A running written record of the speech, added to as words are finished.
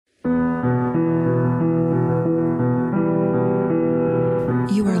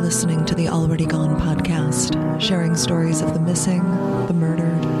listening to the Already Gone podcast, sharing stories of the missing, the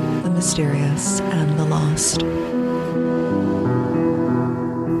murdered, the mysterious, and the lost.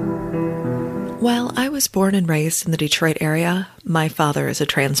 While I was born and raised in the Detroit area, my father is a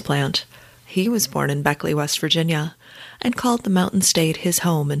transplant. He was born in Beckley, West Virginia, and called the Mountain State his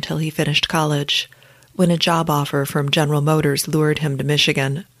home until he finished college, when a job offer from General Motors lured him to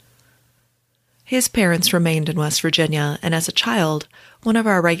Michigan. His parents remained in West Virginia, and as a child, one of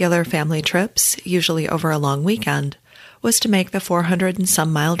our regular family trips, usually over a long weekend, was to make the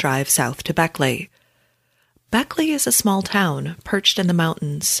 400-and-some-mile drive south to Beckley. Beckley is a small town perched in the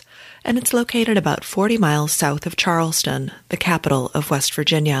mountains, and it's located about 40 miles south of Charleston, the capital of West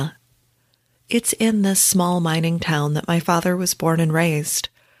Virginia. It's in this small mining town that my father was born and raised.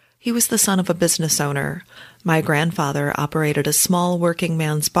 He was the son of a business owner. My grandfather operated a small working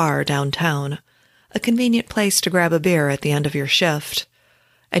man's bar downtown, a convenient place to grab a beer at the end of your shift.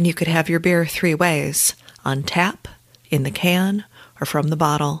 And you could have your beer 3 ways, on tap, in the can, or from the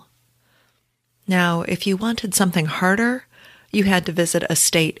bottle. Now, if you wanted something harder, you had to visit a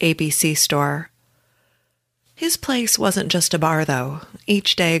state ABC store. His place wasn't just a bar, though.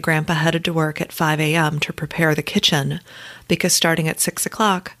 Each day, Grandpa headed to work at 5 a.m. to prepare the kitchen, because starting at 6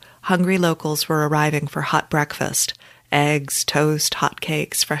 o'clock, hungry locals were arriving for hot breakfast, eggs, toast, hot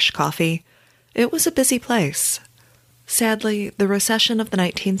cakes, fresh coffee. It was a busy place. Sadly, the recession of the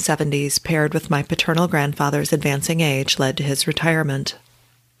 1970s paired with my paternal grandfather's advancing age led to his retirement.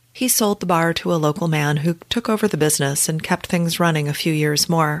 He sold the bar to a local man who took over the business and kept things running a few years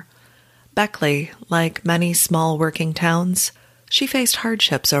more. Beckley, like many small working towns, she faced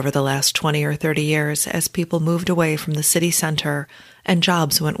hardships over the last 20 or 30 years as people moved away from the city center and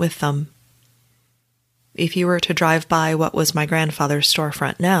jobs went with them. If you were to drive by what was my grandfather's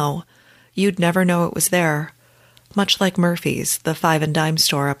storefront now, you'd never know it was there. Much like Murphy's, the 5-and-dime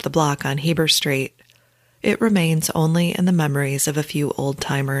store up the block on Heber Street, it remains only in the memories of a few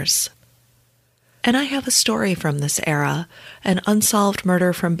old-timers. And I have a story from this era, an unsolved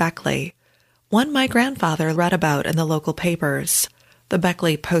murder from Beckley, one my grandfather read about in the local papers, the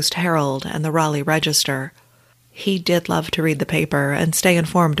Beckley Post-Herald and the Raleigh Register. He did love to read the paper and stay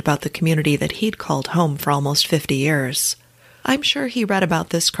informed about the community that he'd called home for almost 50 years. I'm sure he read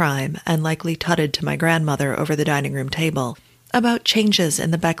about this crime and likely tutted to my grandmother over the dining room table about changes in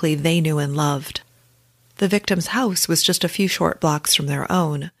the Beckley they knew and loved. The victim's house was just a few short blocks from their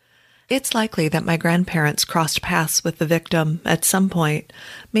own. It's likely that my grandparents crossed paths with the victim at some point,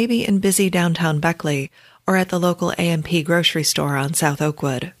 maybe in busy downtown Beckley or at the local A&P grocery store on South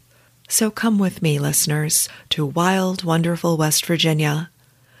Oakwood. So come with me, listeners, to wild, wonderful West Virginia.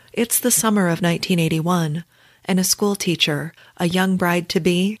 It's the summer of 1981, and a school teacher, a young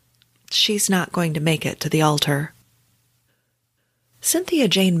bride-to-be, she's not going to make it to the altar. Cynthia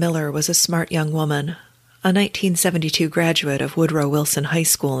Jane Miller was a smart young woman, a 1972 graduate of Woodrow Wilson High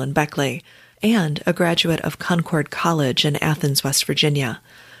School in Beckley, and a graduate of Concord College in Athens, West Virginia,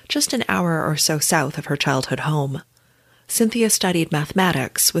 just an hour or so south of her childhood home. Cynthia studied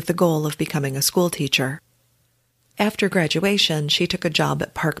mathematics with the goal of becoming a school teacher. After graduation, she took a job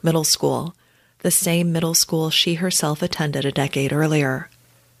at Park Middle School, the same middle school she herself attended a decade earlier.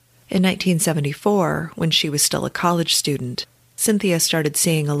 In 1974, when she was still a college student, Cynthia started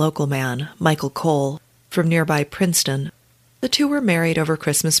seeing a local man, Michael Cole, from nearby Princeton. The two were married over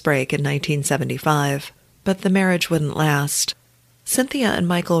Christmas break in 1975, but the marriage wouldn't last. Cynthia and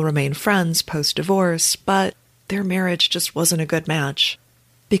Michael remained friends post-divorce, but their marriage just wasn't a good match.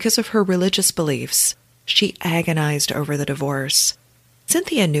 Because of her religious beliefs, she agonized over the divorce.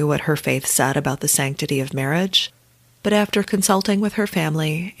 Cynthia knew what her faith said about the sanctity of marriage, but after consulting with her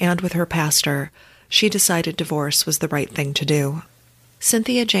family and with her pastor, she decided divorce was the right thing to do.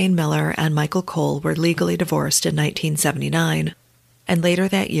 Cynthia Jane Miller and Michael Cole were legally divorced in 1979, and later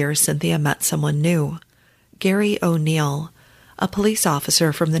that year Cynthia met someone new, Gary O'Neill, a police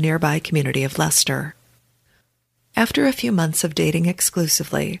officer from the nearby community of Leicester. After a few months of dating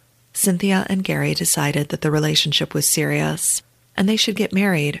exclusively, Cynthia and Gary decided that the relationship was serious, and they should get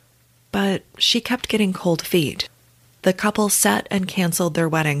married, but she kept getting cold feet. The couple set and canceled their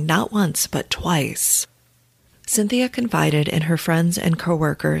wedding not once but twice. Cynthia confided in her friends and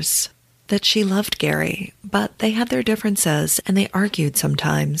coworkers that she loved Gary, but they had their differences and they argued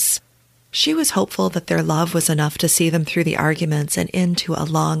sometimes. She was hopeful that their love was enough to see them through the arguments and into a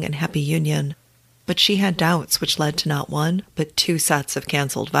long and happy union, but she had doubts which led to not one but 2 sets of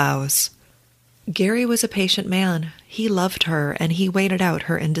canceled vows. Gary was a patient man. He loved her, and he waited out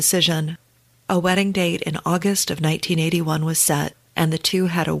her indecision. A wedding date in August of 1981 was set, and the two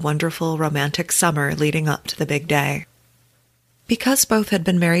had a wonderful romantic summer leading up to the big day. Because both had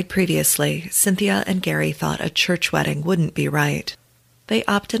been married previously, Cynthia and Gary thought a church wedding wouldn't be right. They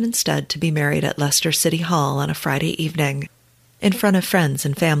opted instead to be married at Leicester City Hall on a Friday evening, in front of friends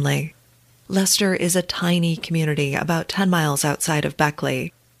and family. Leicester is a tiny community about 10 miles outside of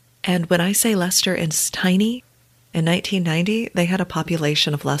Beckley. And when I say Leicester is tiny, in 1990 they had a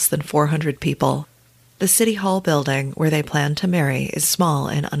population of less than 400 people. The City Hall building where they planned to marry is small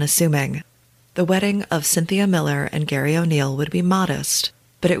and unassuming. The wedding of Cynthia Miller and Gary O'Neill would be modest,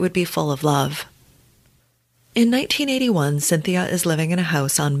 but it would be full of love. In 1981, Cynthia is living in a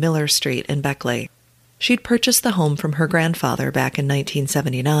house on Miller Street in Beckley. She'd purchased the home from her grandfather back in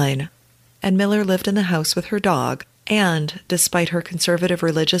 1979, and Miller lived in the house with her dog, and, despite her conservative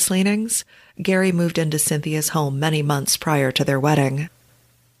religious leanings, Gary moved into Cynthia's home many months prior to their wedding.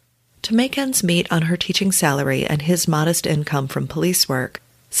 To make ends meet on her teaching salary and his modest income from police work,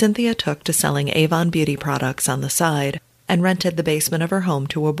 Cynthia took to selling Avon beauty products on the side and rented the basement of her home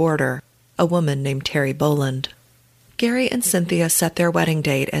to a boarder, a woman named Terry Boland. Gary and Cynthia set their wedding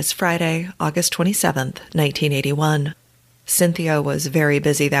date as Friday, August 27, 1981. Cynthia was very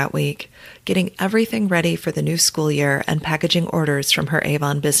busy that week, getting everything ready for the new school year and packaging orders from her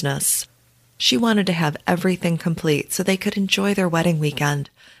Avon business. She wanted to have everything complete so they could enjoy their wedding weekend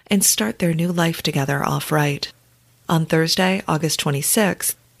and start their new life together off right. On Thursday, August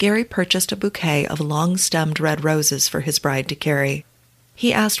 26th, Gary purchased a bouquet of long-stemmed red roses for his bride to carry.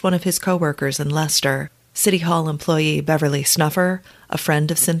 He asked one of his co-workers in Leicester, City Hall employee Beverly Snuffer, a friend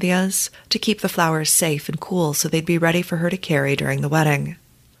of Cynthia's, to keep the flowers safe and cool so they'd be ready for her to carry during the wedding.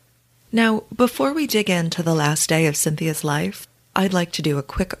 Now, before we dig into the last day of Cynthia's life, I'd like to do a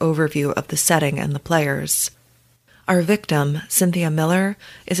quick overview of the setting and the players. Our victim, Cynthia Miller,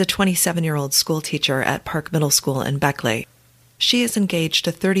 is a 27-year-old schoolteacher at Park Middle School in Beckley. She is engaged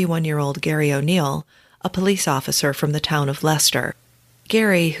to 31-year-old Gary O'Neill, a police officer from the town of Leicester.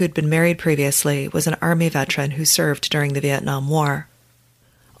 Gary, who'd been married previously, was an Army veteran who served during the Vietnam War.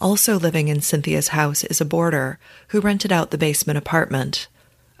 Also living in Cynthia's house is a boarder who rented out the basement apartment,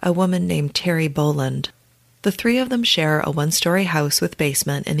 a woman named Terry Boland. The three of them share a one-story house with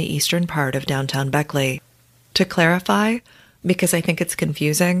basement in the eastern part of downtown Beckley. To clarify, because I think it's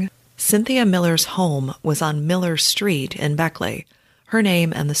confusing, Cynthia Miller's home was on Miller Street in Beckley. Her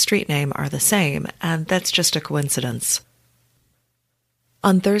name and the street name are the same, and that's just a coincidence.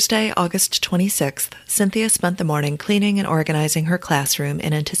 On Thursday, August 26th, Cynthia spent the morning cleaning and organizing her classroom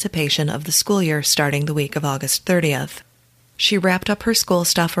in anticipation of the school year starting the week of August 30th. She wrapped up her school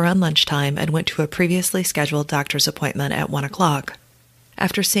stuff around lunchtime and went to a previously scheduled doctor's appointment at 1 o'clock.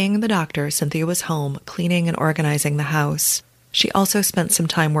 After seeing the doctor, Cynthia was home, cleaning and organizing the house. She also spent some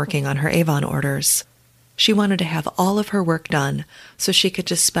time working on her Avon orders. She wanted to have all of her work done so she could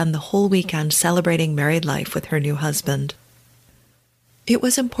just spend the whole weekend celebrating married life with her new husband. It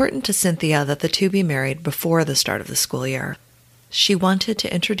was important to Cynthia that the two be married before the start of the school year. She wanted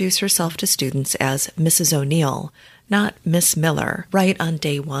to introduce herself to students as Mrs. O'Neill, not Miss Miller, right on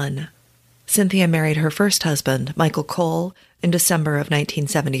day one. Cynthia married her first husband, Michael Cole, in December of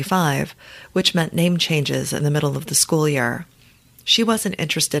 1975, which meant name changes in the middle of the school year. She wasn't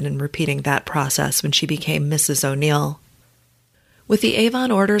interested in repeating that process when she became Mrs. O'Neill. With the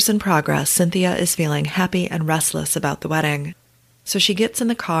Avon orders in progress, Cynthia is feeling happy and restless about the wedding. So she gets in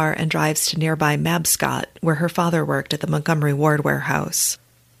the car and drives to nearby Mabscott, where her father worked at the Montgomery Ward warehouse.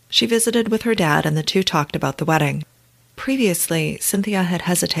 She visited with her dad and the two talked about the wedding. Previously, Cynthia had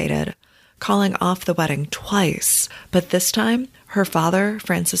hesitated, calling off the wedding twice, but this time, her father,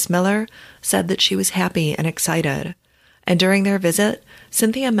 Francis Miller, said that she was happy and excited. And during their visit,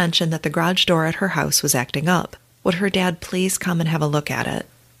 Cynthia mentioned that the garage door at her house was acting up. Would her dad please come and have a look at it?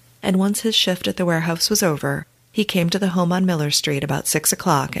 And once his shift at the warehouse was over, he came to the home on Miller Street about 6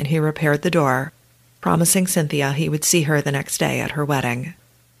 o'clock and he repaired the door, promising Cynthia he would see her the next day at her wedding.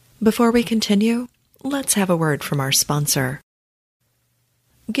 Before we continue, let's have a word from our sponsor.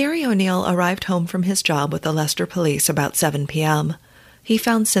 Gary O'Neill arrived home from his job with the Leicester Police about 7 p.m. He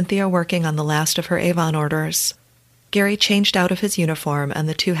found Cynthia working on the last of her Avon orders. Gary changed out of his uniform and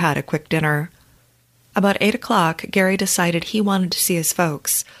the two had a quick dinner. About 8 o'clock, Gary decided he wanted to see his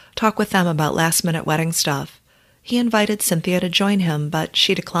folks, talk with them about last-minute wedding stuff. He invited Cynthia to join him, but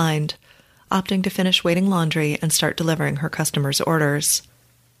she declined, opting to finish waiting laundry and start delivering her customers' orders.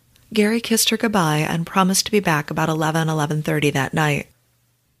 Gary kissed her goodbye and promised to be back about 11:30 that night.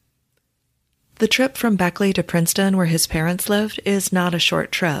 The trip from Beckley to Princeton, where his parents lived, is not a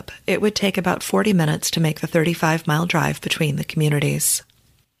short trip. It would take about 40 minutes to make the 35-mile drive between the communities.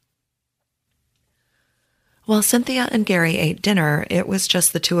 While Cynthia and Gary ate dinner, it was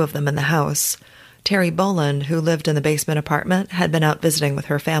just the two of them in the house. Terry Boland, who lived in the basement apartment, had been out visiting with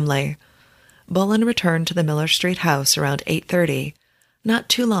her family. Boland returned to the Miller Street house around 8:30, not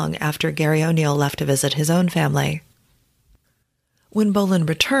too long after Gary O'Neill left to visit his own family. When Boland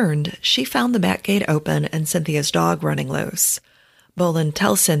returned, she found the back gate open and Cynthia's dog running loose. Boland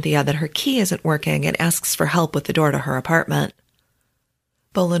tells Cynthia that her key isn't working and asks for help with the door to her apartment.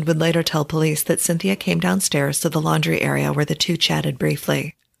 Boland would later tell police that Cynthia came downstairs to the laundry area where the two chatted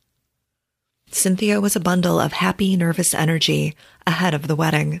briefly. Cynthia was a bundle of happy, nervous energy ahead of the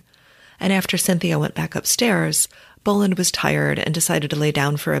wedding, and after Cynthia went back upstairs, Boland was tired and decided to lay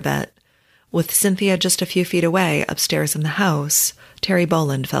down for a bit. With Cynthia just a few feet away, upstairs in the house, Terry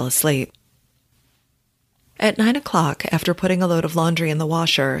Boland fell asleep. At 9 o'clock, after putting a load of laundry in the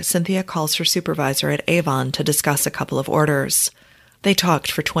washer, Cynthia calls her supervisor at Avon to discuss a couple of orders. They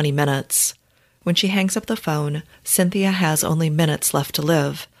talked for 20 minutes. When she hangs up the phone, Cynthia has only minutes left to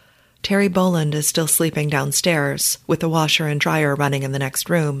live. Terry Boland is still sleeping downstairs, with the washer and dryer running in the next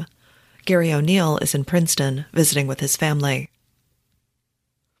room. Gary O'Neill is in Princeton, visiting with his family.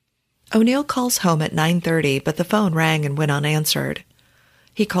 O'Neill calls home at 9:30, but the phone rang and went unanswered.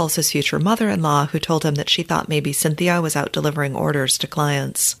 He calls his future mother-in-law, who told him that she thought maybe Cynthia was out delivering orders to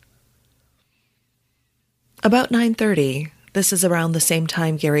clients. About 9:30, this is around the same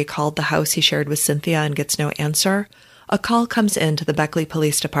time Gary called the house he shared with Cynthia and gets no answer, a call comes in to the Beckley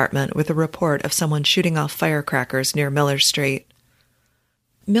Police Department with a report of someone shooting off firecrackers near Miller Street.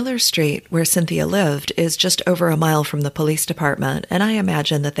 Miller Street, where Cynthia lived, is just over a mile from the police department, and I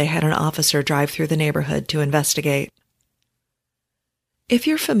imagine that they had an officer drive through the neighborhood to investigate. If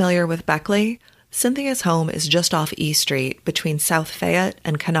you're familiar with Beckley, Cynthia's home is just off E Street between South Fayette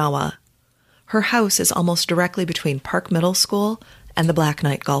and Kanawha. Her house is almost directly between Park Middle School and the Black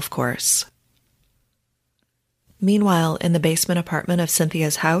Knight Golf Course. Meanwhile, in the basement apartment of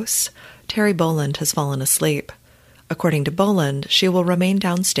Cynthia's house, Terry Boland has fallen asleep. According to Boland, she will remain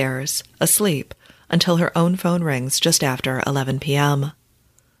downstairs, asleep, until her own phone rings just after 11 p.m.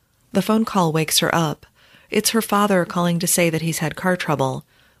 The phone call wakes her up. It's her father calling to say that he's had car trouble.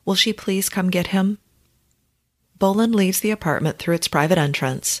 Will she please come get him? Boland leaves the apartment through its private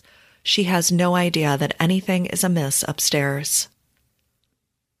entrance. She has no idea that anything is amiss upstairs.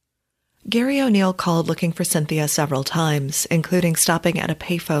 Gary O'Neill called looking for Cynthia several times, including stopping at a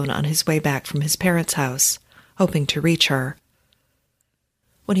payphone on his way back from his parents' house, hoping to reach her.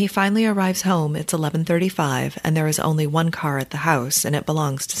 When he finally arrives home, it's 11:35, and there is only one car at the house, and it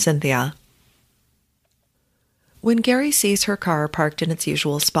belongs to Cynthia. When Gary sees her car parked in its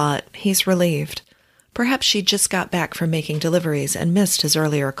usual spot, he's relieved. Perhaps she just got back from making deliveries and missed his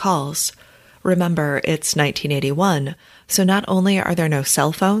earlier calls. Remember, it's 1981, so not only are there no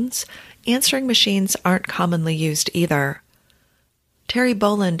cell phones, answering machines aren't commonly used either. Terry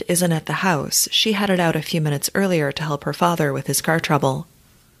Boland isn't at the house. She headed out a few minutes earlier to help her father with his car trouble.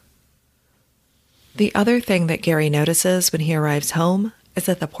 The other thing that Gary notices when he arrives home is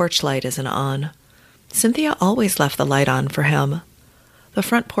that the porch light isn't on. Cynthia always left the light on for him. The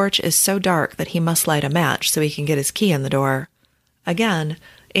front porch is so dark that he must light a match so he can get his key in the door. Again,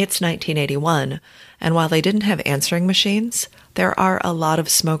 it's 1981, and while they didn't have answering machines, there are a lot of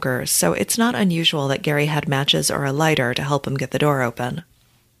smokers, so it's not unusual that Gary had matches or a lighter to help him get the door open.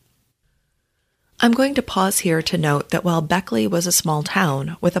 I'm going to pause here to note that while Beckley was a small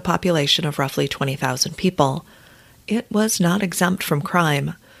town with a population of roughly 20,000 people, it was not exempt from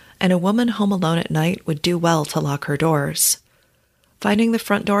crime, and a woman home alone at night would do well to lock her doors. Finding the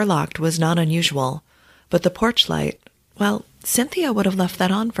front door locked was not unusual, but the porch light, well, Cynthia would have left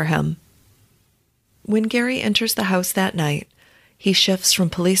that on for him. When Gary enters the house that night, he shifts from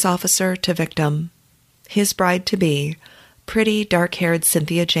police officer to victim. His bride-to-be, pretty, dark-haired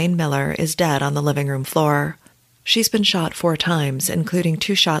Cynthia Jane Miller, is dead on the living room floor. She's been shot 4 times, including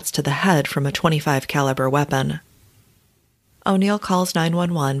 2 shots to the head from a .25 caliber weapon. O'Neill calls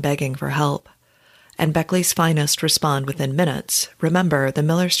 911 begging for help, and Beckley's finest respond within minutes. Remember, the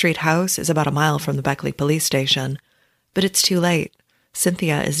Miller Street house is about a mile from the Beckley police station, but it's too late.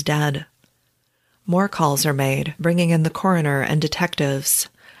 Cynthia is dead. More calls are made, bringing in the coroner and detectives,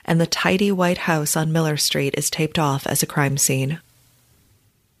 and the tidy white house on Miller Street is taped off as a crime scene.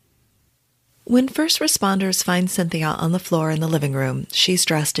 When first responders find Cynthia on the floor in the living room, she's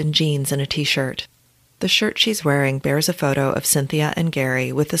dressed in jeans and a t-shirt. The shirt she's wearing bears a photo of Cynthia and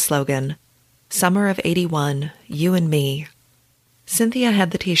Gary with the slogan, "Summer of '81, you and me." Cynthia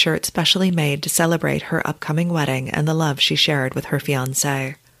had the t-shirt specially made to celebrate her upcoming wedding and the love she shared with her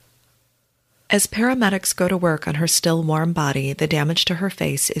fiancé. As paramedics go to work on her still warm body, the damage to her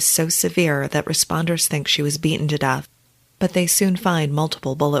face is so severe that responders think she was beaten to death, but they soon find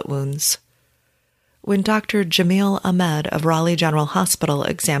multiple bullet wounds. When Dr. Jamil Ahmed of Raleigh General Hospital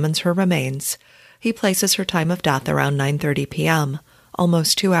examines her remains, he places her time of death around 9:30 p.m.,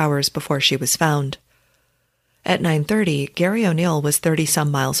 almost 2 hours before she was found. At 9:30, Gary O'Neill was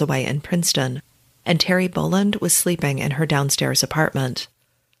 30-some miles away in Princeton, and Terry Boland was sleeping in her downstairs apartment.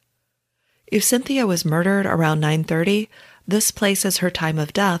 If Cynthia was murdered around 9:30, this places her time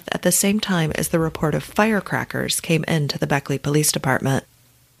of death at the same time as the report of firecrackers came into the Beckley Police Department.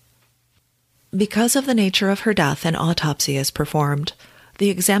 Because of the nature of her death, an autopsy is performed. The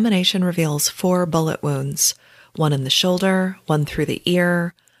examination reveals 4 bullet wounds, one in the shoulder, one through the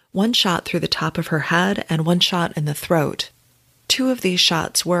ear, one shot through the top of her head, and one shot in the throat. 2 of these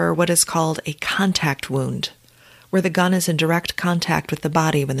shots were what is called a contact wound, where the gun is in direct contact with the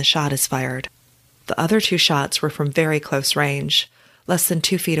body when the shot is fired. The other 2 shots were from very close range, less than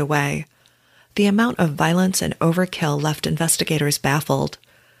 2 feet away. The amount of violence and overkill left investigators baffled.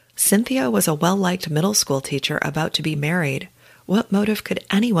 Cynthia was a well-liked middle school teacher about to be married. What motive could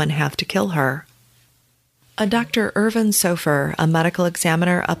anyone have to kill her? A Dr. Irvin Sofer, a medical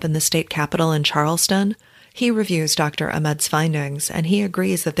examiner up in the state capitol in Charleston, he reviews Dr. Ahmed's findings, and he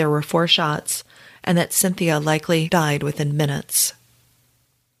agrees that there were 4 shots and that Cynthia likely died within minutes.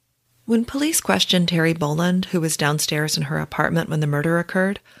 When police questioned Terry Boland, who was downstairs in her apartment when the murder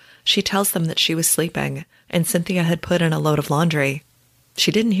occurred, she tells them that she was sleeping and Cynthia had put in a load of laundry.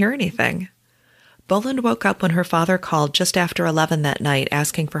 She didn't hear anything. Boland woke up when her father called just after 11 that night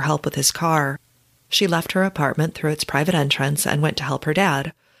asking for help with his car. She left her apartment through its private entrance and went to help her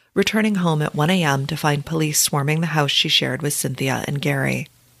dad, returning home at 1 a.m. to find police swarming the house she shared with Cynthia and Gary.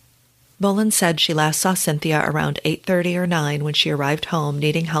 Boland said she last saw Cynthia around 8:30 or 9 when she arrived home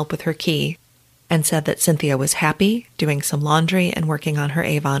needing help with her key, and said that Cynthia was happy, doing some laundry and working on her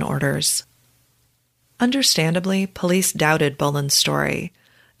Avon orders. Understandably, police doubted Boland's story.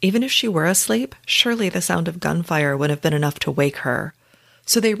 Even if she were asleep, surely the sound of gunfire would have been enough to wake her.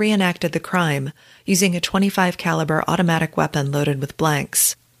 So they reenacted the crime, using a .25 caliber automatic weapon loaded with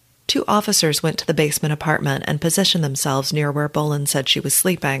blanks. 2 officers went to the basement apartment and positioned themselves near where Boland said she was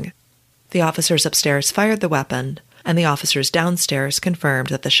sleeping. The officers upstairs fired the weapon, and the officers downstairs confirmed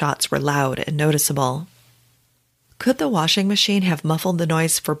that the shots were loud and noticeable. Could the washing machine have muffled the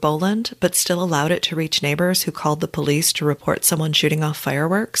noise for Boland, but still allowed it to reach neighbors who called the police to report someone shooting off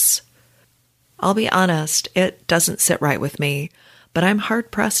fireworks? I'll be honest, it doesn't sit right with me, but I'm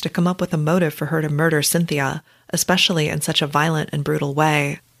hard-pressed to come up with a motive for her to murder Cynthia, especially in such a violent and brutal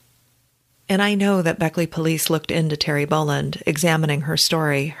way. And I know that Beckley police looked into Terry Boland, examining her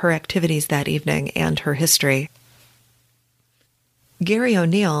story, her activities that evening, and her history. Gary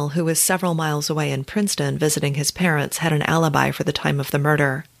O'Neill, who was several miles away in Princeton visiting his parents, had an alibi for the time of the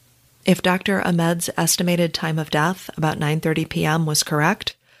murder. If Dr. Ahmed's estimated time of death, about 9:30 p.m., was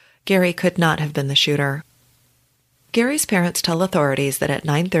correct, Gary could not have been the shooter. Gary's parents tell authorities that at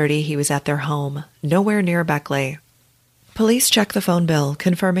 9:30 he was at their home, nowhere near Beckley. Police check the phone bill,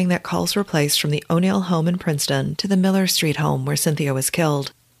 confirming that calls were placed from the O'Neill home in Princeton to the Miller Street home where Cynthia was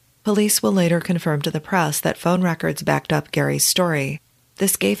killed. Police will later confirm to the press that phone records backed up Gary's story.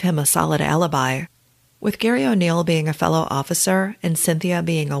 This gave him a solid alibi. With Gary O'Neill being a fellow officer and Cynthia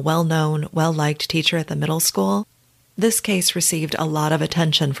being a well-known, well-liked teacher at the middle school, this case received a lot of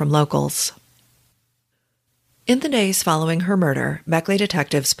attention from locals. In the days following her murder, Beckley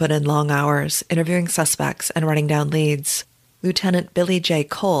detectives put in long hours, interviewing suspects and running down leads. Lieutenant Billy J.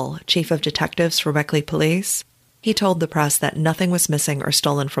 Cole, chief of detectives for Beckley Police, he told the press that nothing was missing or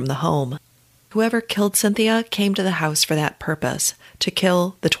stolen from the home. Whoever killed Cynthia came to the house for that purpose, to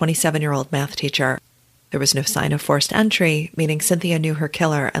kill the 27-year-old math teacher. There was no sign of forced entry, meaning Cynthia knew her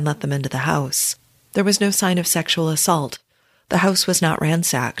killer and let them into the house. There was no sign of sexual assault. The house was not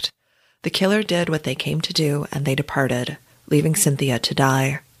ransacked. The killer did what they came to do, and they departed, leaving Cynthia to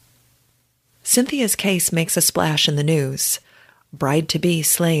die. Cynthia's case makes a splash in the news. Bride-to-be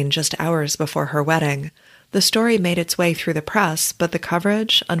slain just hours before her wedding. The story made its way through the press, but the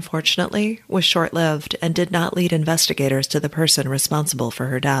coverage, unfortunately, was short-lived and did not lead investigators to the person responsible for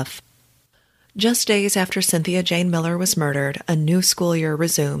her death. Just days after Cynthia Jane Miller was murdered, a new school year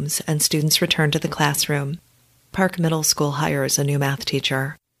resumes and students return to the classroom. Park Middle School hires a new math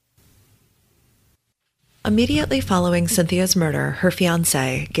teacher. Immediately following Cynthia's murder, her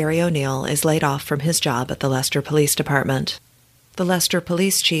fiancé, Gary O'Neill, is laid off from his job at the Leicester Police Department. The Leicester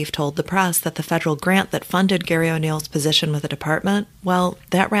police chief told the press that the federal grant that funded Gary O'Neill's position with the department, well,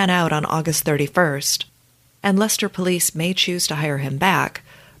 that ran out on August 31st, and Leicester police may choose to hire him back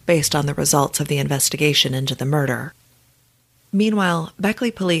based on the results of the investigation into the murder. Meanwhile,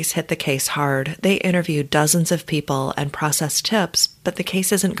 Beckley police hit the case hard. They interviewed dozens of people and processed tips, but the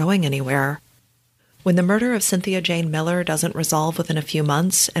case isn't going anywhere. When the murder of Cynthia Jane Miller doesn't resolve within a few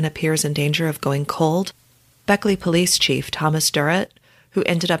months and appears in danger of going cold, Beckley Police Chief Thomas Durrett, who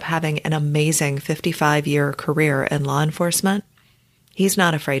ended up having an amazing 55-year career in law enforcement, he's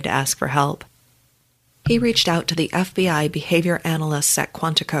not afraid to ask for help. He reached out to the FBI behavior analysts at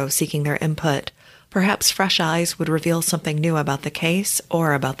Quantico seeking their input. Perhaps fresh eyes would reveal something new about the case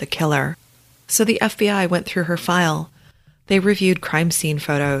or about the killer. So the FBI went through her file. They reviewed crime scene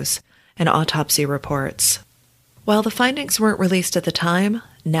photos and autopsy reports. While the findings weren't released at the time,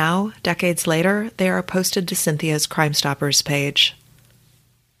 now, decades later, they are posted to Cynthia's Crime Stoppers page.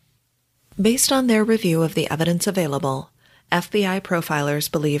 Based on their review of the evidence available, FBI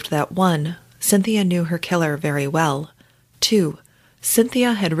profilers believed that 1. Cynthia knew her killer very well. 2.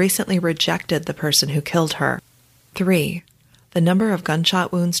 Cynthia had recently rejected the person who killed her. 3. The number of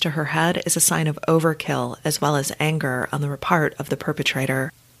gunshot wounds to her head is a sign of overkill as well as anger on the part of the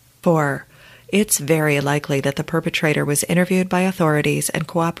perpetrator. 4. It's very likely that the perpetrator was interviewed by authorities and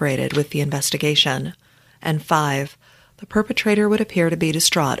cooperated with the investigation. And 5. The perpetrator would appear to be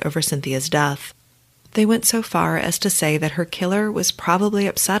distraught over Cynthia's death. They went so far as to say that her killer was probably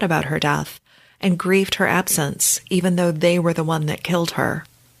upset about her death and grieved her absence, even though they were the one that killed her.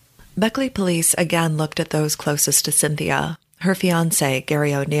 Beckley police again looked at those closest to Cynthia, her fiancé,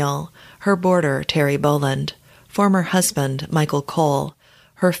 Gary O'Neill, her boarder, Terry Boland, former husband, Michael Cole,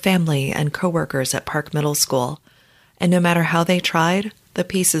 her family and co-workers at Park Middle School, and no matter how they tried, the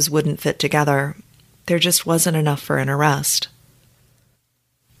pieces wouldn't fit together. There just wasn't enough for an arrest.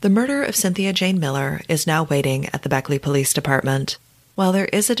 The murder of Cynthia Jane Miller is now waiting at the Beckley Police Department. While there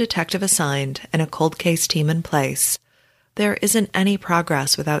is a detective assigned and a cold case team in place, there isn't any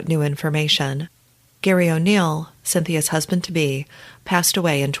progress without new information. Gary O'Neill, Cynthia's husband-to-be, passed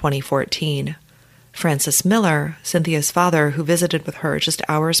away in 2014. Francis Miller, Cynthia's father who visited with her just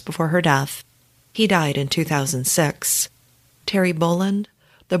hours before her death, he died in 2006. Terry Boland,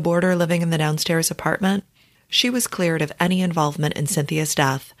 the boarder living in the downstairs apartment, she was cleared of any involvement in Cynthia's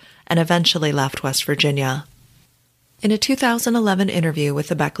death and eventually left West Virginia. In a 2011 interview with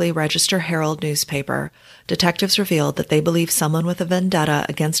the Beckley Register-Herald newspaper, detectives revealed that they believe someone with a vendetta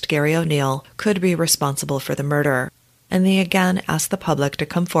against Gary O'Neill could be responsible for the murder, and they again asked the public to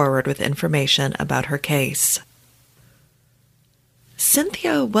come forward with information about her case.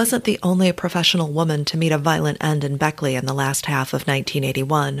 Cynthia wasn't the only professional woman to meet a violent end in Beckley in the last half of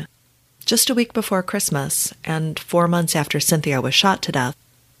 1981. Just a week before Christmas, and 4 months after Cynthia was shot to death,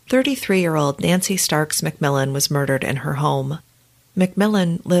 33-year-old Nancy Starks McMillan was murdered in her home.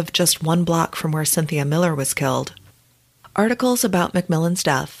 McMillan lived just 1 block from where Cynthia Miller was killed. Articles about McMillan's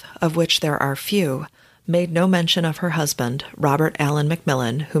death, of which there are few, made no mention of her husband, Robert Allen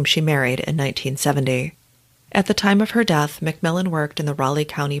McMillan, whom she married in 1970. At the time of her death, McMillan worked in the Raleigh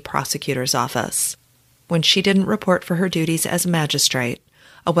County Prosecutor's Office. When she didn't report for her duties as a magistrate,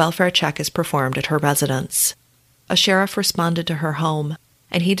 a welfare check is performed at her residence. A sheriff responded to her home,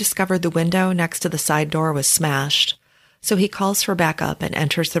 and he discovered the window next to the side door was smashed, so he calls for backup and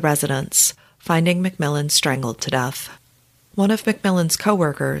enters the residence, finding McMillan strangled to death. One of McMillan's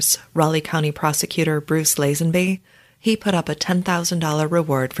co-workers, Raleigh County Prosecutor Bruce Lazenby, he put up a $10,000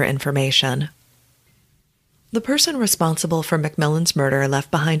 reward for information. The person responsible for McMillan's murder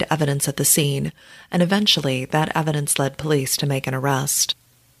left behind evidence at the scene, and eventually that evidence led police to make an arrest.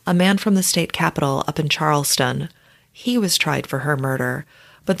 A man from the state capitol up in Charleston, he was tried for her murder,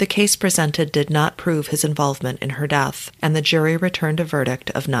 but the case presented did not prove his involvement in her death, and the jury returned a verdict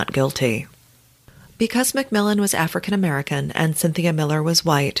of not guilty. Because McMillan was African American and Cynthia Miller was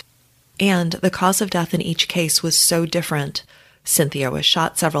white, and the cause of death in each case was so different, Cynthia was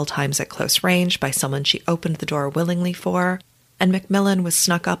shot several times at close range by someone she opened the door willingly for, and McMillan was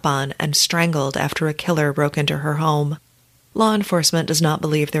snuck up on and strangled after a killer broke into her home. Law enforcement does not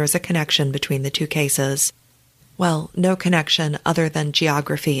believe there is a connection between the two cases. Well, no connection other than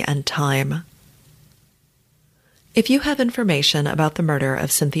geography and time. If you have information about the murder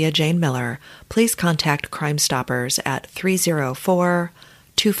of Cynthia Jane Miller, please contact Crime Stoppers at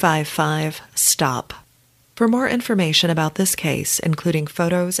 304-255-STOP. For more information about this case, including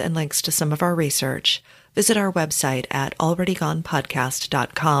photos and links to some of our research, visit our website at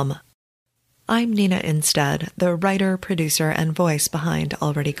alreadygonepodcast.com. I'm Nina Instead, the writer, producer, and voice behind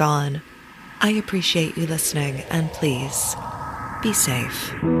Already Gone. I appreciate you listening, and please, be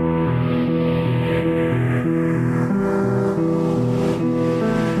safe.